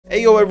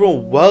Hey yo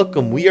everyone,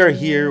 welcome. We are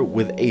here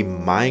with a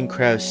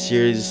Minecraft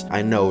series.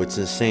 I know it's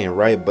insane,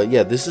 right? But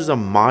yeah, this is a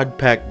mod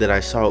pack that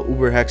I saw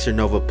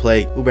Nova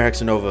play.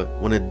 Nova,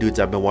 one of the dudes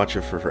I've been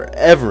watching for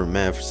forever,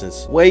 man,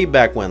 since way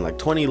back when, like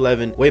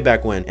 2011, way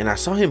back when. And I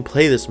saw him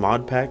play this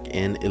mod pack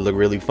and it looked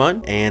really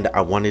fun and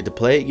I wanted to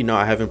play it. You know,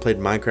 I haven't played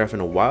Minecraft in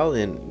a while,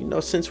 and you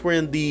know, since we're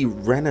in the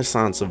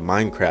renaissance of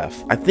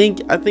Minecraft, I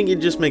think it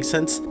just makes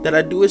sense that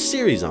I do a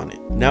series on it.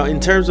 Now, in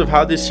terms of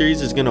how this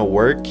series is gonna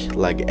work,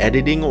 like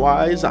editing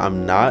wise,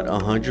 I'm not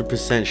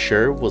 100%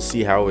 sure. We'll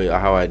see how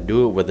I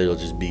do it, whether it'll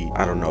just be,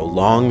 I don't know,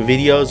 long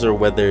videos or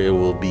whether it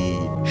will be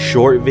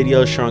short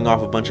videos showing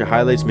off a bunch of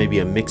highlights, maybe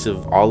a mix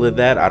of all of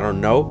that. I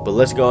don't know, but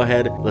let's go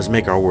ahead, let's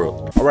make our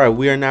world. All right,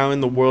 we are now in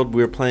the world.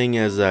 We're playing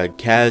as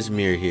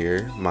Casimir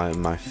here,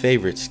 my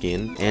favorite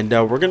skin, and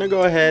we're gonna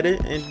go ahead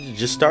and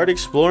just start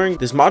exploring.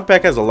 This mod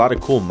pack has a lot of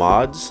cool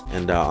mods,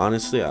 and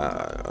honestly,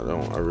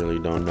 I really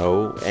don't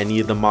know any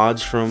of the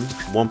mods from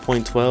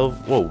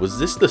 1.12. Whoa, was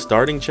this the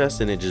starting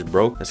chest and it just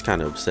broke? That's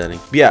kind of upsetting.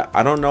 But yeah,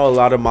 I don't know a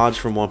lot of mods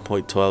from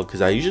 1.12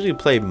 because I usually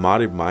play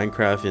modded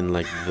Minecraft in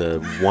like the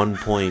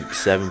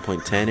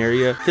 1.7.10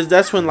 area, because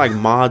that's when like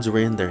mods were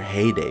in their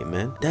heyday,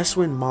 man. That's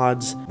when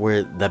mods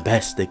were the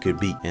best they could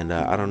be. And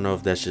I don't know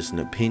if that's just an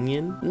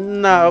opinion.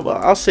 No,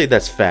 I'll say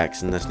that's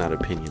facts and that's not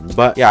opinion.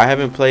 But yeah, I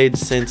haven't played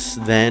since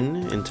then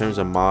in terms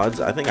of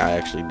mods. I think I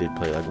actually did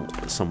play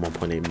like some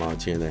 1.8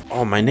 mods here and there.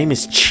 Oh, my name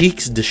is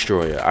Cheeks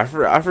Destroyer.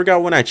 I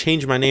forgot when I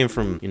changed my name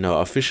from, you know,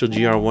 official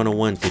GR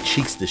 101 to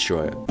Cheeks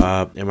Destroyer.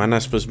 Am I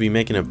not supposed to be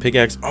making a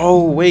pickaxe?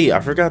 Oh wait, I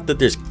forgot that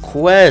there's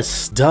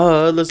quests.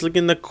 Duh, let's look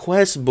in the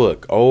quest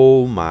book.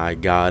 Oh my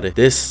god,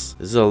 this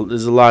is a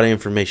lot of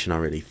information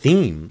already.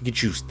 Theme, you can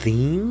choose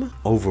theme,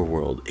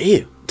 overworld,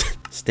 ew.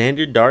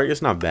 Standard dark,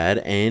 it's not bad,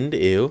 and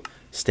ew.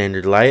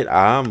 Standard light,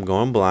 I'm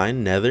going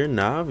blind. Nether,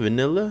 nah.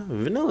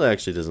 Vanilla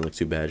actually doesn't look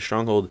too bad.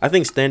 Stronghold, I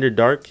think standard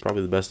dark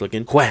probably the best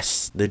looking.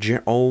 Quests,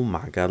 oh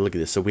my god, look at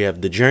this. So we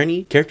have the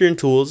journey, character and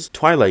tools,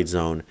 twilight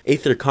zone,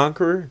 aether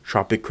conqueror,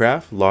 tropic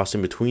craft, lost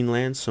in between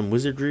lands, some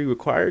wizardry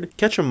required,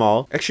 catch 'em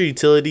all, extra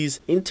utilities,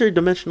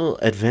 interdimensional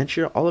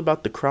adventure, all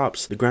about the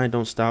crops, the grind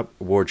don't stop,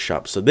 reward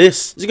shop. So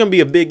this is gonna be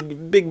a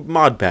big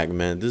mod pack,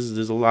 man.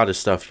 There's a lot of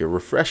stuff here.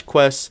 Refresh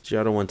quests,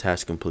 Shadow 1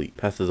 task complete.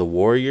 Path of the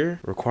warrior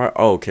require,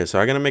 oh okay, so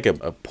I gotta make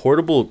a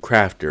portable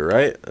crafter,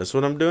 right? That's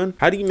what I'm doing.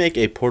 How do you make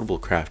a portable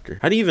crafter?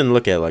 How do you even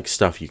look at like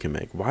stuff you can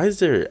make? Why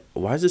does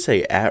it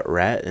say at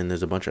rat and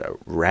there's a bunch of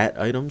rat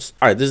items?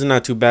 All right, this is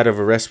not too bad of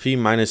a recipe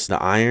minus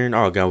the iron.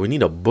 Oh god, we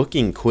need a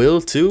booking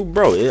quill too,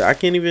 bro. I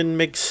can't even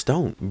make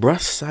stone.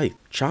 Brush scythe,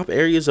 chop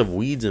areas of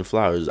weeds and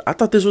flowers. I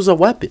thought this was a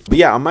weapon. But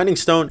yeah, I'm mining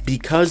stone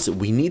because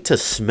we need to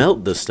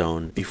smelt the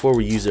stone before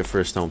we use it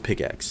for a stone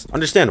pickaxe.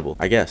 Understandable,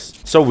 I guess.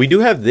 So we do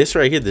have this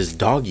right here, this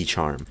doggy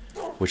charm,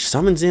 which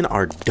summons in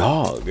our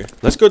dog.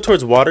 Let's go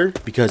towards water,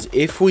 because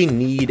if we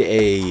need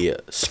a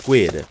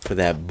squid for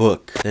that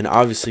book, then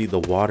obviously the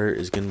water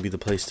is going to be the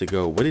place to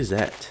go. What is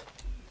that?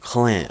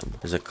 Clam.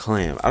 There's a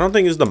clam. I don't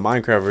think it's the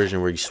Minecraft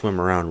version where you swim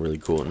around really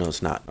cool. No,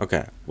 it's not.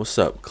 Okay, what's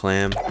up,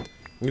 clam?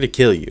 I'm gonna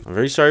kill you. I'm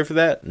very sorry for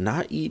that.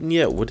 Not eaten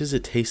yet. What does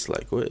it taste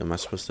like? What am I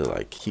supposed to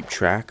like keep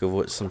track of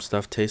what some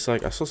stuff tastes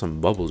like? I saw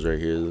some bubbles right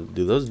here.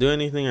 Do those do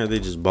anything, or are they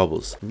just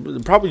bubbles?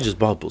 Probably just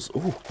bubbles.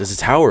 Ooh, there's a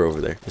tower over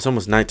there. It's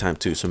almost nighttime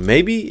too, so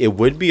maybe it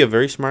would be a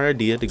very smart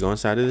idea to go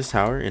inside of this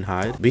tower and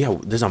hide. But yeah,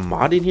 there's a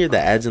mod in here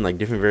that adds in like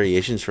different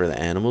variations for the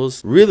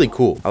animals. Really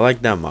cool. I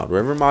like that mod.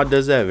 Whatever mod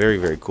does that,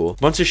 very cool.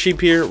 Bunch of sheep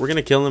here. We're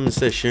gonna kill them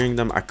instead of shearing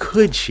them. I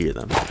could shear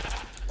them.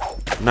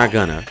 I'm not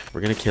gonna.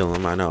 We're gonna kill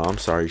them. I know. I'm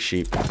sorry,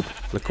 sheep.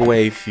 Look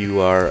away if you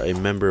are a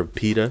member of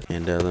PETA.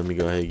 And let me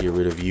go ahead and get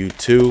rid of you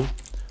too.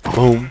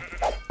 Boom.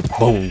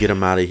 Boom. Get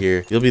them out of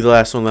here. You'll be the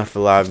last one left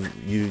alive.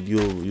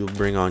 You'll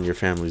bring on your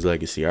family's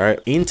legacy. All right.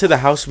 Into the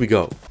house we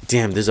go.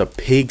 Damn, there's a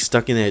pig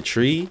stuck in that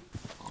tree.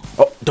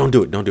 Oh, don't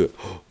do it. Don't do it.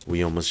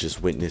 We almost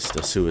just witnessed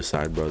a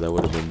suicide, bro. That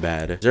would have been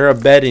bad. Is there a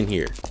bed in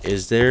here?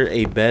 Is there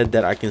a bed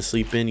that I can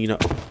sleep in? You know.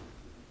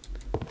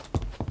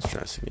 Let's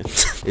try this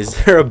again.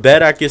 Is there a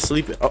bed I can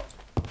sleep in? Oh.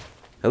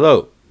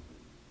 Hello.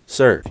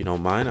 Sir, if you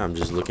don't mind, I'm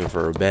just looking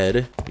for a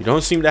bed. You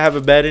don't seem to have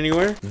a bed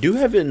anywhere. You do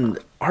have an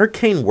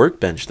arcane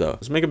workbench though.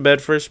 Let's make a bed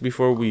first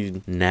before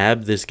we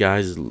nab this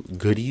guy's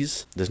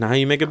goodies. That's not how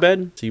you make a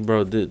bed. See,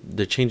 bro,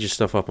 they're changing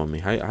stuff up on me.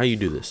 How you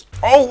do this?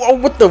 Oh,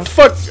 what the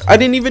fuck? I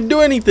didn't even do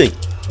anything.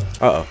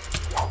 Uh-oh.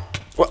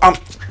 Well,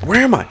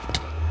 where am I?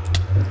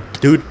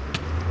 Dude,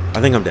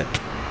 I think I'm dead.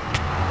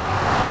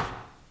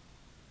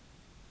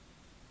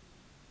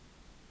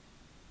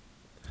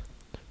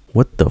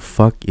 What the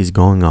fuck is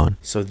going on?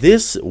 So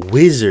this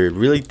wizard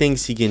really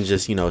thinks he can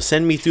just, you know,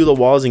 send me through the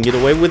walls and get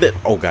away with it.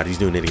 Oh god, he's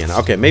doing it again.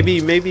 Okay, maybe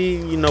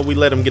you know, we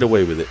let him get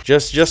away with it.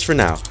 Just for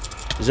now.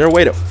 Is there a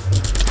way to...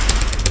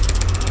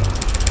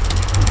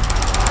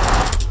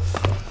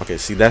 Okay,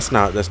 see, that's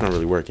not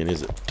really working,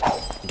 is it?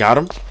 Got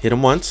him. Hit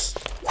him once.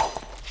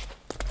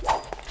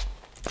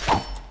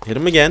 Hit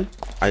him again.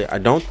 I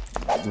don't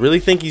really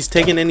think he's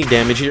taking any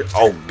damage here.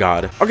 Oh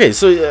god. Okay,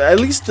 so at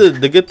least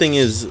the good thing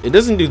is it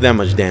doesn't do that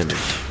much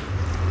damage.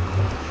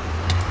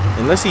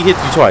 Unless he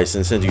hits you twice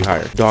and sends you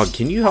higher. Dog,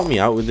 can you help me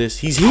out with this?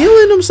 He's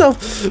healing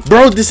himself.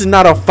 Bro, this is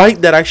not a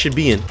fight that I should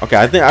be in. Okay,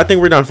 I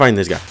think we're done fighting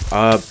this guy.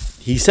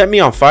 He set me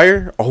on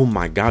fire. Oh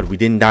my god, we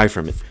didn't die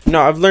from it.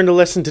 No, I've learned a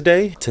lesson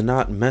today to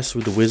not mess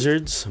with the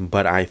wizards,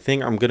 but I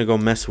think I'm gonna go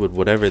mess with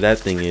whatever that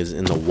thing is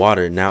in the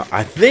water. Now,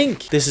 I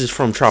think this is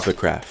from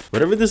Tropicraft.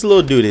 Whatever this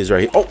little dude is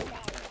right here.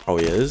 Oh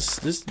yeah,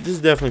 this is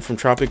definitely from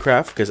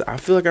Tropicraft, because I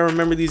feel like I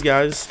remember these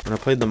guys when I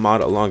played the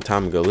mod a long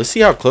time ago. Let's see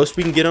how close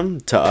we can get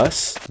them to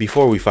us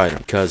before we fight them,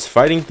 because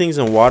fighting things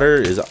in water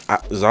is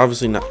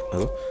obviously not...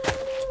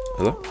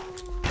 Hello?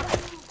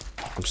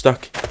 I'm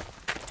stuck.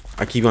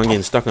 I keep on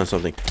getting stuck on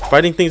something.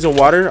 Fighting things in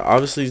water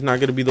obviously is not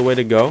going to be the way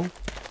to go.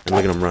 And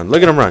look at him run.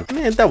 Look at him run.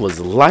 Man, that was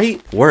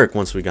light work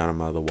once we got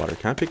him out of the water.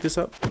 Can I pick this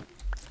up?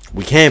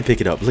 We can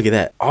pick it up. Look at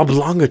that.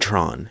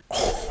 Oblongatron.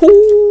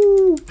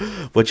 Oh,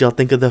 what y'all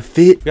think of the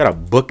fit? We got a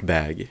book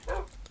bag.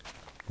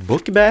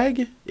 Book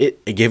bag?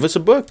 It gave us a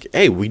book.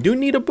 Hey, we do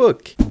need a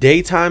book.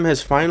 Daytime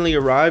has finally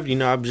arrived. You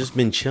know, I've just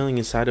been chilling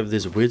inside of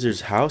this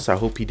wizard's house. I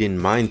hope he didn't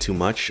mind too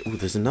much. Ooh,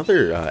 there's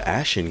another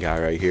Ashen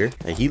guy right here.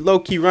 And he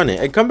low-key running.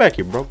 Hey, come back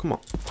here, bro. Come on.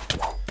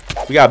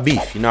 We got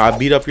beef. You know, I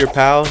beat up your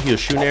pal. He was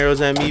shooting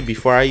arrows at me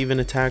before I even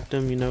attacked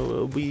him. You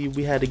know,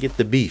 we had to get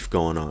the beef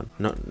going on.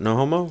 No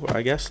homo,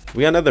 I guess.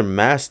 We got another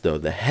mask, though.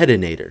 The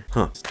Hedinator.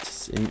 Huh.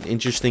 It's an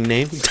interesting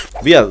name.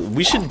 But yeah,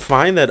 we should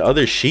find that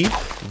other sheep,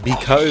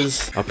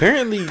 because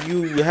apparently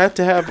you have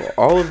to have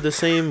all of the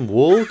same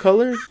wool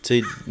color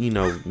to, you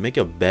know, make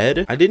a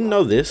bed. I didn't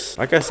know this.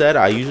 Like I said,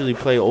 I usually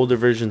play older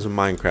versions of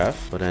Minecraft,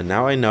 but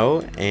now I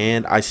know,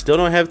 and I still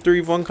don't have 3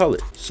 of one color.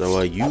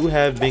 So you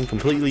have been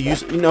completely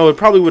used. You know, it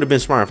probably would have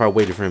been smart if I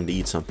waited for him to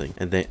eat something,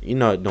 and then, you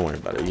know, don't worry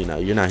about it. You know,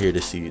 you're not here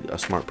to see a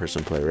smart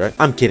person play, right?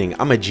 I'm kidding.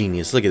 I'm a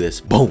genius. Look at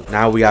this. Boom.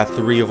 Now we got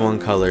 3 of one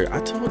color. I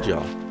told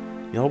y'all.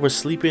 Y'all were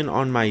sleeping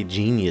on my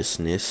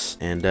geniusness,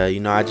 and you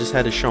know, I just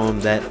had to show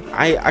him that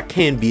I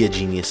can be a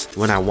genius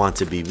when I want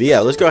to be. But yeah,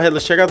 let's go ahead.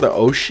 Let's check out the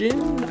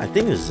ocean. I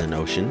think this is an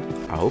ocean.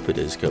 I hope it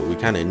is, because we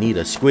kind of need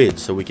a squid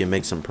so we can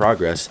make some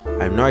progress.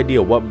 I have no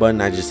idea what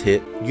button I just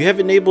hit. You have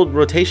enabled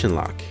rotation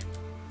lock.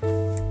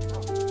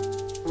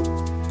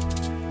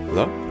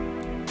 Hello?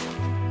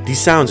 These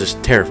sounds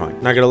are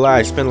terrifying. Not gonna lie,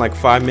 I spent like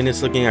 5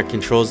 minutes looking at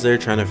controls there,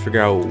 trying to figure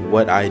out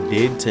what I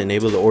did to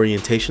enable the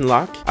orientation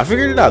lock. I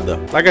figured it out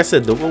though. Like I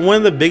said, one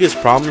of the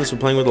biggest problems with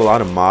playing with a lot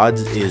of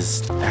mods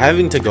is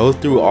having to go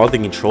through all the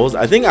controls.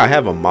 I think I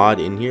have a mod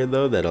in here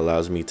though that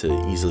allows me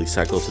to easily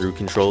cycle through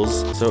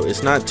controls, so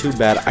it's not too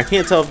bad. I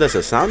can't tell if that's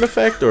a sound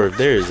effect or if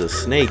there is a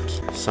snake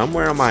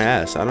somewhere on my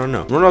ass. I don't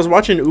know. When I was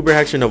watching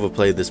UberHexerNova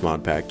play this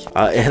mod pack,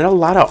 it had a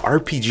lot of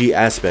RPG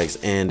aspects,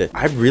 and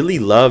I really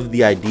love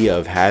the idea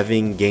of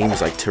having games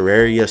like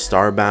Terraria,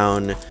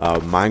 Starbound,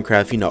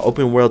 Minecraft, you know,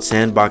 open world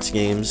sandbox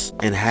games,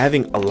 and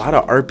having a lot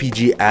of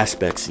RPG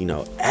aspects, you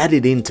know,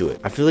 added into it.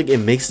 I feel like it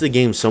makes the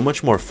game so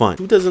much more fun.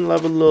 Who doesn't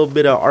love a little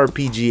bit of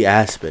RPG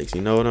aspects?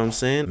 You know what I'm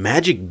saying?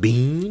 Magic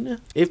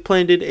bean? If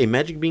planted, a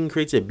magic bean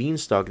creates a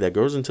beanstalk that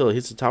grows until it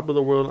hits the top of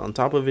the world. On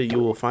top of it, you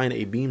will find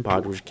a bean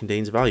pod which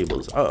contains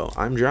valuables. Uh-oh,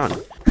 I'm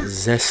drowning.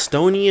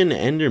 Zestonian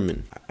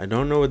Enderman. I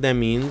don't know what that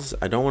means.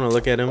 I don't want to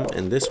look at him.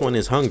 And this one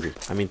is hungry.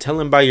 I mean, tell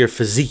him by your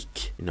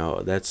physique. You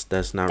know,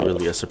 that's not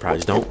really a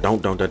surprise. Don't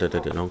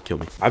kill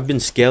me. I've been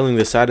scaling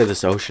the side of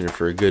this ocean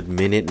for a good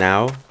minute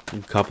now. A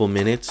couple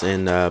minutes,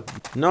 and no,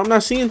 I'm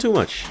not seeing too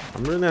much.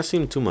 I'm really not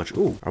seeing too much.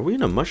 Ooh, are we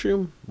in a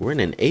mushroom? We're in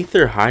an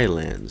Aether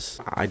Highlands.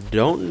 I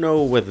don't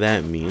know what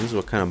that means,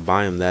 what kind of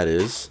biome that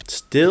is.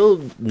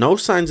 Still no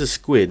signs of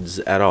squids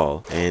at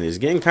all, and it's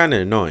getting kind of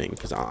annoying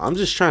because I'm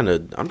just trying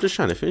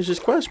to finish this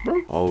quest,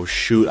 bro. Oh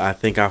shoot, I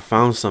think I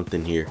found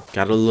something here.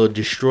 Got a little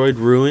destroyed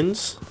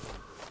ruins.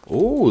 Oh,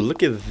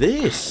 look at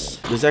this.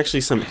 There's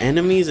actually some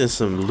enemies and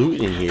some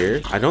loot in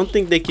here. I don't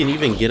think they can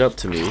even get up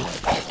to me,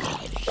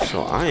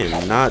 so I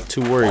am not too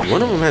worried.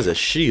 One of them has a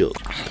shield.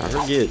 I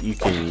forget you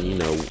can, you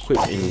know, equip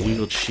and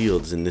wield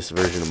shields in this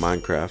version of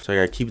Minecraft, so I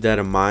gotta keep that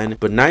in mind.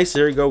 But nice,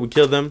 there we go, we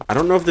killed them. I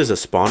don't know if there's a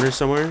spawner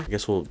somewhere. I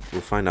guess we'll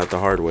find out the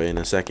hard way in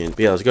a second. But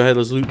yeah, let's go ahead,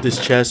 let's loot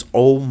this chest.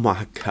 Oh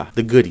my god,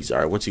 the goodies. All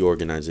right, once you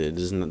organize it,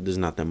 there's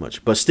not that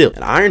much, but still,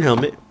 an iron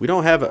helmet. We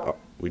don't have a...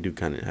 We do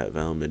kind of have a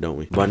helmet, don't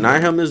we? But an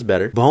iron helmet is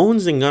better.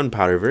 Bones and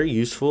gunpowder, very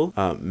useful.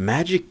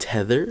 Magic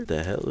tether.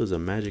 The hell is a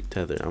magic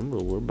tether?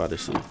 We're about to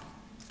see.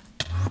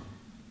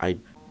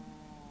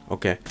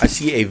 Okay. I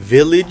see a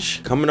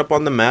village coming up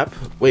on the map.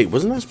 Wait,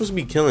 wasn't I supposed to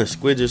be killing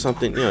squids or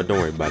something? You know, don't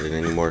worry about it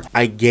anymore.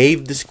 I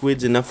gave the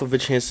squids enough of a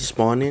chance to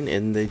spawn in,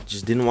 and they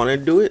just didn't want to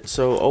do it.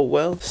 So, oh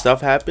well.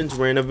 Stuff happens.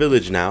 We're in a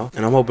village now,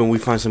 and I'm hoping we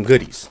find some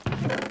goodies.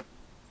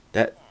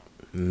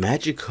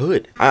 magic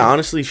hood. I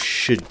honestly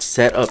should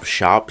set up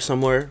shop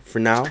somewhere for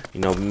now.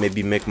 You know,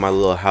 maybe make my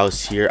little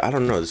house here. I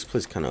don't know. This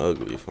place kind of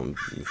ugly if I'm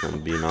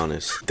being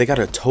honest. They got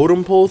a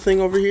totem pole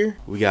thing over here.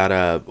 We got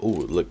a, oh,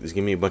 look, it's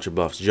giving me a bunch of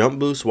buffs. Jump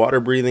boost, water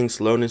breathing,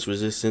 slowness,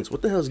 resistance.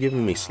 What the hell is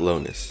giving me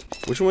slowness?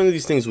 Which one of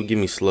these things would give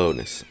me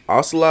slowness?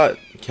 Ocelot,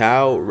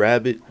 cow,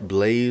 rabbit,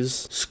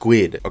 blaze,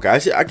 squid. Okay,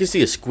 I can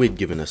see a squid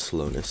giving us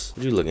slowness.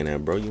 What are you looking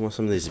at, bro? You want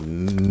some of this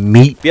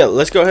meat? Yeah,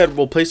 let's go ahead.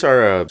 We'll place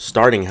our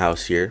starting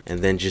house here and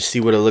then just see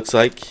what it looks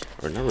like.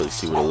 Or not really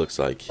see what it looks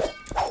like.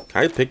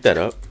 Can I pick that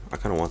up? I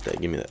kind of want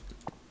that. Give me that.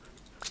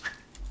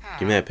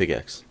 Give me that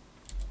pickaxe.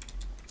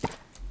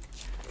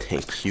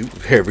 Thank you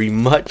very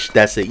much.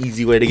 That's an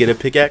easy way to get a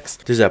pickaxe.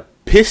 There's a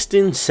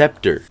piston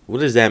scepter.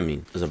 What does that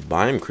mean? There's a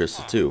biome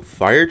crystal too.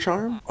 Fire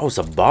charm? Oh, it's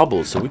a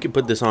bauble. So we can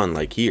put this on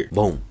like here.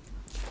 Boom.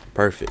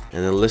 Perfect.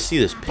 And then let's see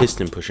this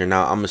piston pusher.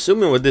 Now, I'm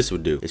assuming what this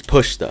would do is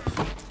push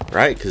stuff,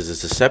 right? Because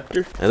it's a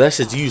scepter. Unless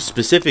it's used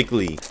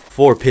specifically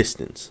for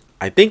pistons.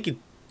 I think it...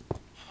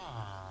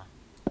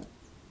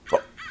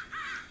 Oh,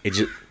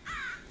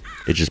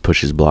 it just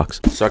pushes blocks.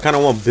 So I kind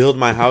of want to build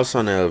my house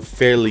on a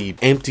fairly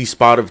empty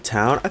spot of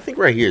town. I think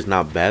right here is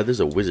not bad. There's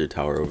a wizard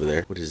tower over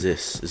there. What is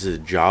this? This is a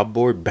job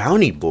board?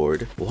 Bounty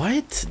board?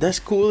 What? That's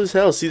cool as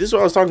hell. See, this is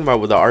what I was talking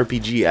about with the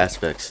RPG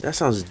aspects. That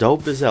sounds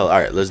dope as hell. All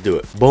right, let's do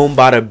it. Boom,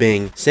 bada,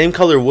 bing. Same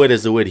color wood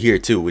as the wood here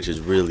too, which is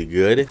really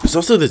good. There's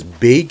also this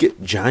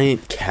big,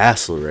 giant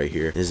castle right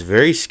here. It's a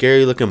very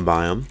scary looking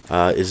biome.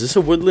 Is this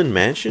a woodland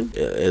mansion?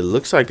 It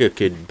looks like it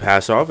could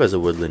pass off as a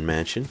woodland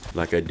mansion.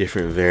 Like a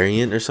different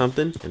variant or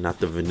something. And not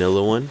the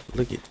vanilla one.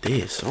 Look at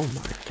this. Oh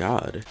my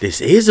god.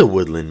 This is a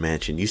woodland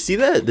mansion. You see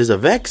that? There's a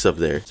Vex up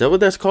there. Is that what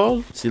that's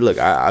called? See, look,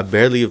 I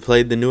barely have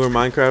played the newer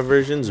Minecraft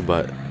versions,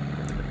 but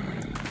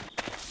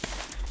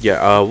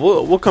yeah,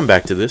 we'll come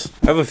back to this.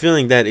 I have a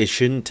feeling that it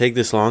shouldn't take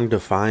this long to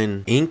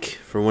find ink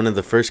for one of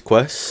the first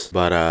quests,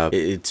 but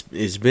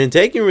it's been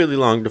taking really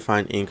long to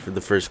find ink for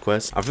the first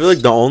quest. I feel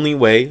like the only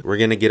way we're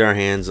gonna get our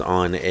hands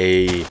on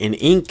an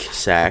ink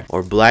sack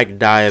or black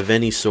dye of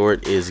any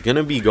sort is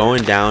gonna be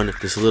going down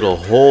this little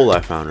hole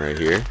I found right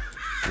here.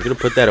 I'm gonna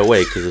put that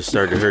away because it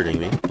started hurting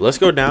me. Let's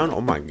go down.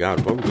 Oh my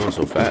god, why are we going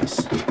so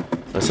fast?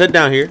 Let's head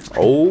down here.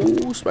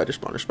 Oh, spider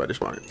spawner, spider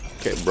spawner.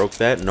 Okay, broke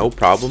that, no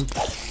problem.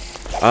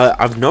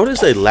 I've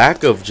noticed a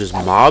lack of just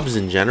mobs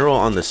in general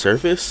on the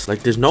surface.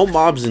 Like, there's no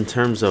mobs in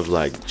terms of,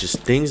 like, just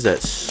things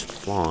that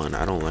spawn.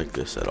 I don't like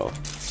this at all.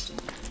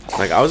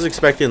 Like, I was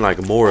expecting,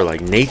 like, more,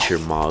 like, nature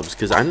mobs.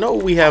 Because I know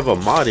we have a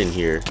mod in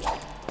here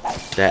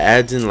that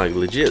adds in, like,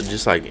 legit,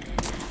 just, like,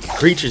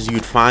 creatures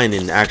you'd find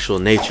in actual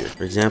nature.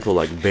 For example,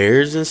 like,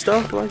 bears and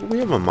stuff. Like, we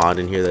have a mod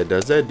in here that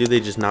does that. Do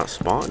they just not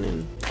spawn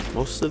in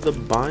most of the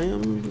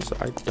biomes?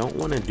 I don't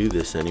want to do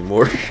this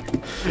anymore.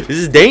 This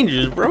is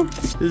dangerous, bro.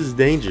 This is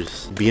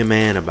dangerous. Be a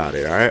man about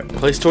it, alright?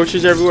 Place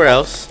torches everywhere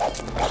else.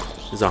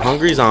 There's a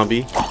hungry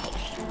zombie,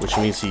 which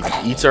means he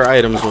eats our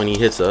items when he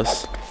hits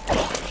us.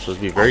 So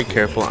let's be very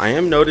careful. I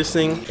am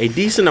noticing a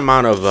decent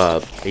amount of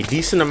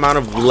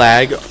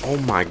lag. Oh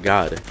my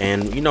god.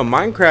 And you know,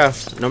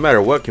 Minecraft, no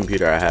matter what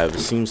computer I have,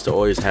 seems to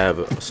always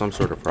have some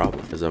sort of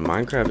problem. Because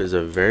Minecraft is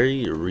a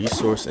very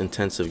resource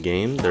intensive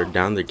game. They're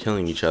down there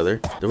killing each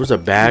other. There was a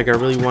bag I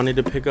really wanted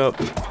to pick up.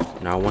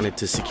 And I wanted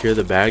to secure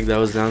the bag that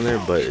was down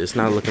there, but it's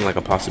not looking like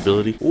a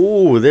possibility.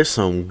 Ooh, there's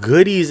some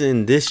goodies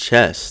in this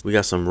chest. We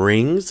got some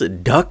rings,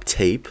 duct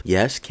tape.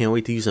 Yes, can't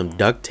wait to use some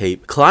duct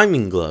tape.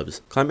 Climbing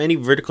gloves. Climb any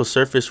vertical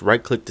surface,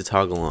 right click to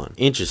toggle on.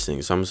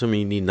 Interesting. So I'm assuming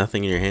you need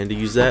nothing in your hand to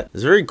use that.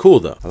 It's very cool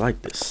though. I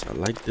like this. I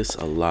like this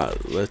a lot.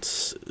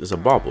 It's a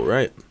bauble,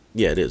 right?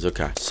 Yeah, it is.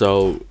 Okay.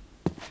 So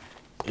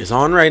it's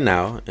on right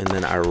now, and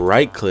then I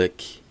right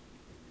click.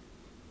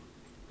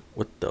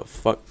 What the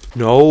fuck?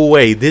 No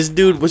way. This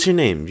dude, what's your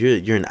name?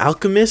 You're an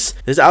alchemist?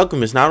 This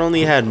alchemist not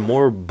only had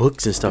more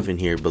books and stuff in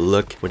here, but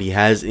look what he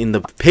has in the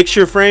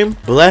picture frame.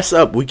 Bless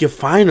up. We can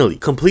finally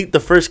complete the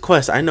first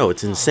quest. I know,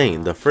 it's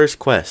insane. The first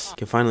quest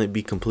can finally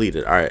be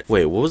completed. All right.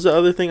 Wait, what was the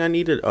other thing I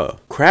needed? Oh,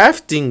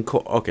 crafting.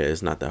 Okay,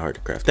 it's not that hard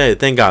to craft.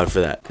 Thank God for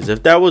that. Because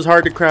if that was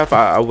hard to craft,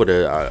 I would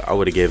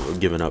have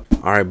given up.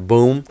 All right,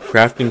 boom.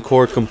 Crafting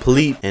core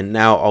complete. And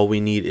now all we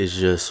need is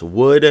just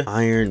wood,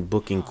 iron,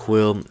 book, and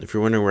quill. If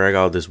you're wondering where I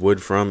got all this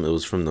wood from, it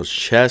was from those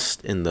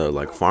chests in the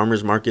like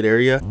farmers market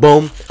area.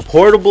 Boom,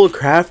 portable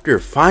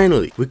crafter.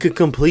 Finally we could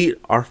complete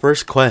our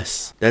first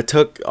quest that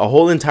took a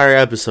whole entire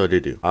episode to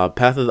do.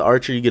 Path of the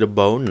archer, you get a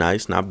bow.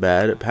 Nice, not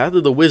bad. Path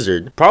of the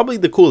wizard, probably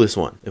the coolest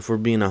one if we're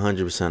being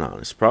 100%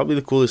 honest. Probably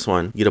the coolest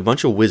one. You get a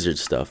bunch of wizard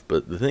stuff,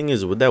 but the thing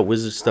is, would that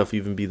wizard stuff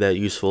even be that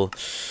useful?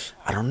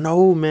 I don't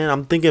know, man.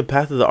 I'm thinking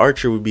Path of the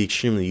Archer would be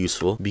extremely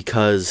useful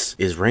because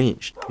it's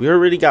ranged. We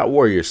already got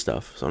warrior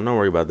stuff, so I'm not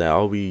worried about that.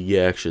 All we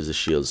get extra is a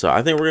shield. So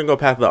I think we're gonna go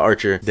Path of the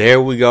Archer.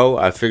 There we go.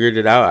 I figured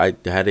it out.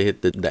 I had to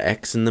hit the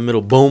X in the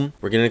middle. Boom.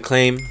 We're gonna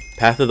claim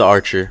Path of the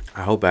Archer.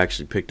 I hope I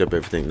actually picked up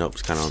everything. Nope,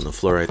 it's kind of on the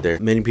floor right there.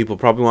 Many people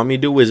probably want me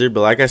to do wizard,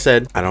 but like I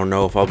said, I don't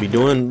know if I'll be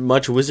doing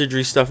much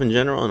wizardry stuff in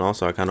general. And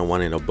also I kind of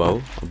wanted a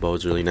bow. A bow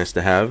is really nice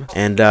to have.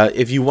 And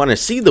if you want to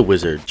see the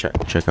wizard, check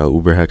out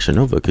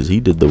UberHexerNova, because he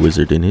did the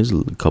wizard in his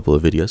couple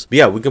of videos. But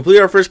yeah, we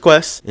completed our first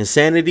quest.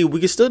 Insanity, we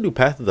can still do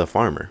Path of the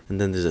Farmer.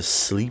 And then there's a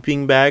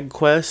sleeping bag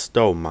quest.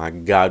 Oh my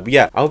god. But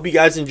yeah, I hope you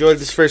guys enjoyed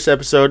this first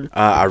episode.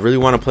 I really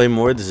want to play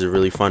more. This is a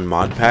really fun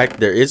mod pack.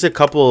 There is a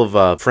couple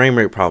of frame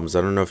rate problems.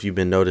 I don't know if you've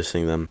been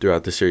noticing them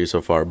throughout the series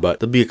so far, but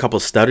there'll be a couple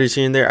stutters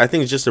here and there. I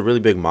think it's just a really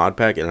big mod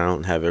pack, and I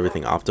don't have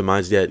everything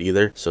optimized yet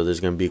either, so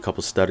there's gonna be a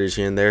couple stutters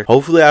here and there.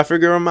 Hopefully I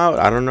figure them out.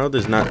 I don't know,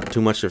 there's not too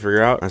much to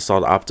figure out. I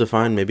installed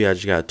Optifine. Maybe I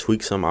just gotta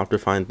tweak some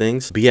Optifine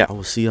things. But yeah, I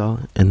will see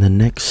y'all in the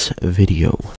next video.